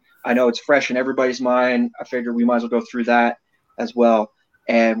happened. I know it's fresh in everybody's mind. I figure we might as well go through that as well.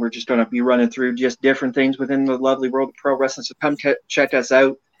 And we're just going to be running through just different things within the lovely world of pro wrestling. So come check us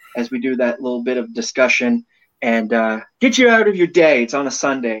out as we do that little bit of discussion and get you out of your day. It's on a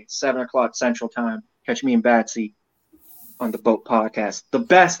Sunday, 7 o'clock Central Time. Catch me and Batsy on the Boat Podcast, the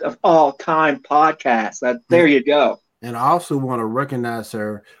best of all time podcast. There you go. And I also want to recognize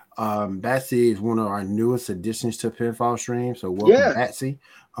her. Batsy is one of our newest additions to Pinfall Stream. So welcome, Batsy.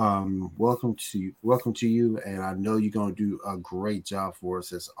 Welcome to you. And I know you're gonna do a great job for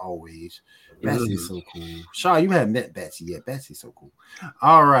us as always. Batsy is so cool. Shaw, you haven't met Batsy yet. Batsy's so cool.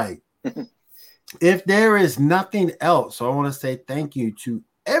 All right. If there is nothing else, so I want to say thank you to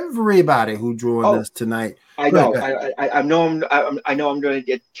everybody who joined us tonight. I know. I know I'm going to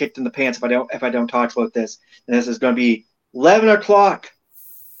get kicked in the pants if I don't talk about this. And this is going to be 11 o'clock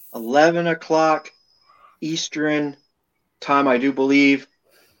Eastern time, I do believe.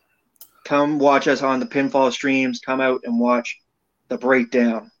 Come watch us on the Pinfall Streams. Come out and watch the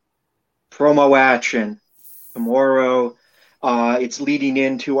breakdown, promo action tomorrow. It's leading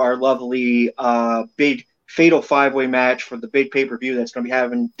into our lovely big fatal 5-way match for the big pay-per-view that's going to be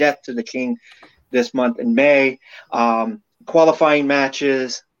having Death to the King this month in May. Qualifying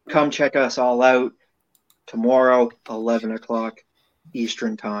matches. Come check us all out tomorrow, 11 o'clock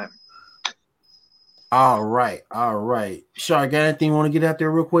Eastern time. All right. Shaw, got anything you want to get out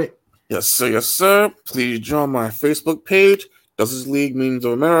there real quick? Yes, sir. Please join my Facebook page, Justice League Memes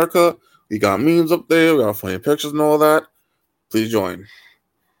of America. We got memes up there. We got funny pictures and all that. Please join.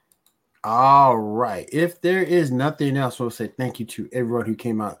 All right. If there is nothing else, we'll say thank you to everyone who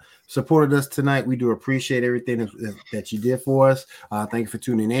came out, supported us tonight. We do appreciate everything that you did for us. Thank you for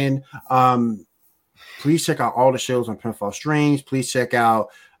tuning in. Please check out all the shows on Pinfall Streams. Please check out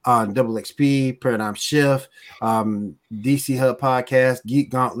Double XP, Paradigm Shift, DC Hub Podcast,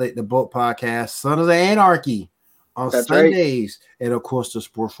 Geek Gauntlet, the Boat Podcast, Sons of Anarchy on Sundays, right. And of course the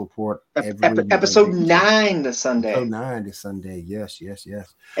Sports Report. Episode 9 this Sunday. Episode 9 this Sunday. Yes.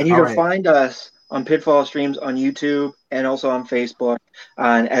 And you can find us on Pinfall Streams on YouTube and also on Facebook,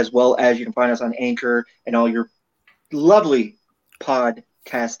 as well as you can find us on Anchor and all your lovely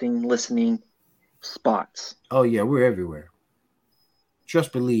podcasting listening spots. Oh yeah, we're everywhere.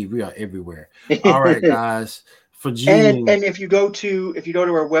 Just believe we are everywhere. All right, guys. For Gene, and if you go to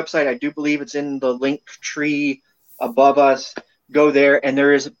our website, I do believe it's in the link tree above us. Go there, and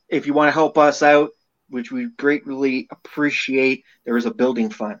there is, if you want to help us out, which we greatly appreciate, there is a building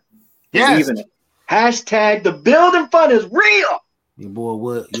fund. Yes. Believe in it. Hashtag the building fund is real. Your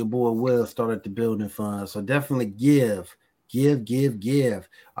boy Will started the building fund, so definitely give.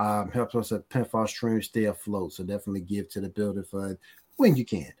 Helps us at Pinfall Stream stay afloat. So definitely give to the building fund when you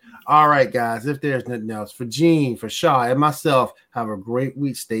can. All right, guys. If there's nothing else, for Gene, for Shaw, and myself, have a great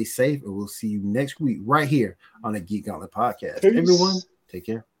week. Stay safe, and we'll see you next week right here on the Geek Gauntlet Podcast. Peace. Everyone, take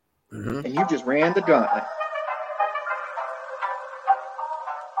care. And you just ran the gauntlet.